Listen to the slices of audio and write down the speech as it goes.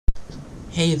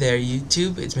Hey there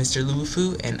YouTube, it's Mr.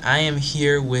 Luwufu, and I am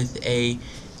here with a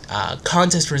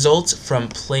contest results from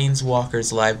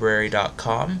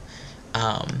Planeswalkerslibrary.com.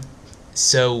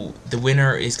 So the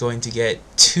winner is going to get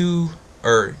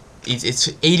it's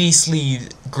 80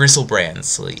 Griselbrand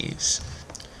sleeves.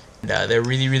 And they're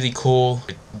really cool,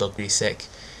 they look pretty sick.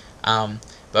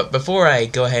 But before I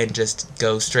go ahead and just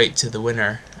go straight to the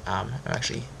winner,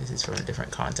 actually this is from a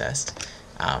different contest.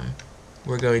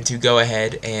 We're going to go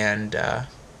ahead and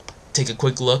take a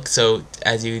quick look. So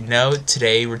as you know,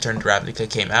 today Return to Ravnica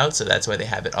came out, so that's why they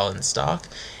have it all in stock.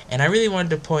 And I really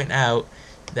wanted to point out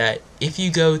that if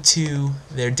you go to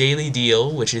their daily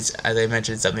deal, which is, as I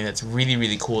mentioned, something that's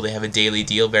really cool. They have a daily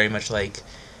deal, very much like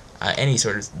any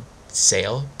sort of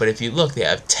sale. But if you look, they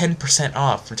have 10%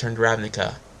 off Return to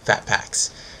Ravnica Fat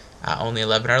Packs. Only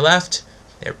 11 are left.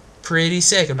 They're pretty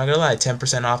sick, I'm not gonna lie.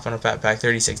 10% off on a Fat Pack,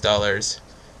 $36.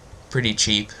 Pretty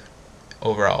cheap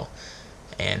overall.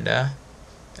 And I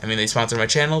mean, they sponsor my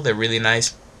channel. They're really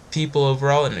nice people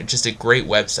overall, and just a great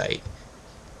website.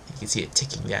 You can see it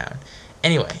ticking down.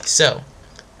 Anyway, so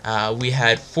we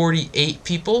had 48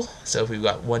 people. So if we've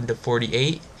got 1 to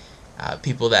 48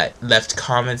 people that left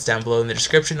comments down below in the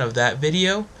description of that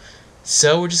video.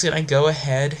 So we're just gonna go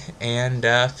ahead and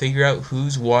figure out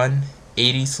who's won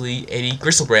 80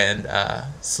 Griselbrand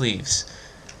sleeves.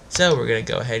 So we're going to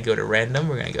go ahead, go to random,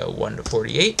 we're going to go 1 to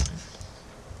 48,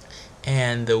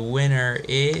 and the winner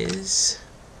is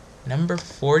number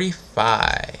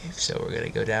 45, so we're going to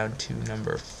go down to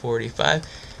number 45,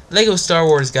 Lego Star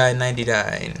Wars Guy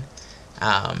 99,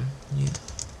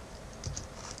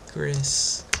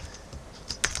 Gris,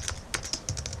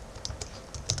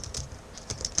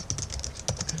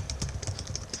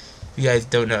 if you guys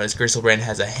don't notice, Griselbrand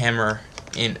has a hammer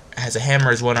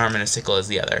as one arm and a sickle as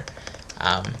the other.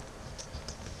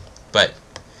 But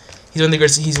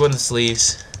he's won the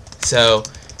sleeves. So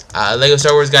Lego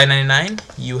Star Wars Guy 99,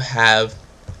 you have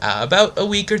about a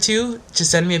week or two to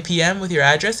send me a PM with your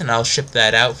address, and I'll ship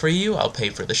that out for you. I'll pay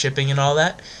for the shipping and all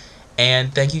that.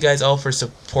 And thank you guys all for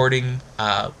supporting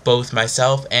both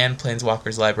myself and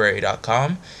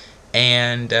Planeswalkerslibrary.com.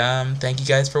 And thank you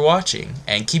guys for watching.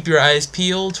 And keep your eyes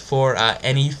peeled for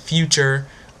any future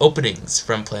openings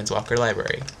from Planeswalker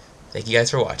Library. Thank you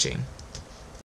guys for watching.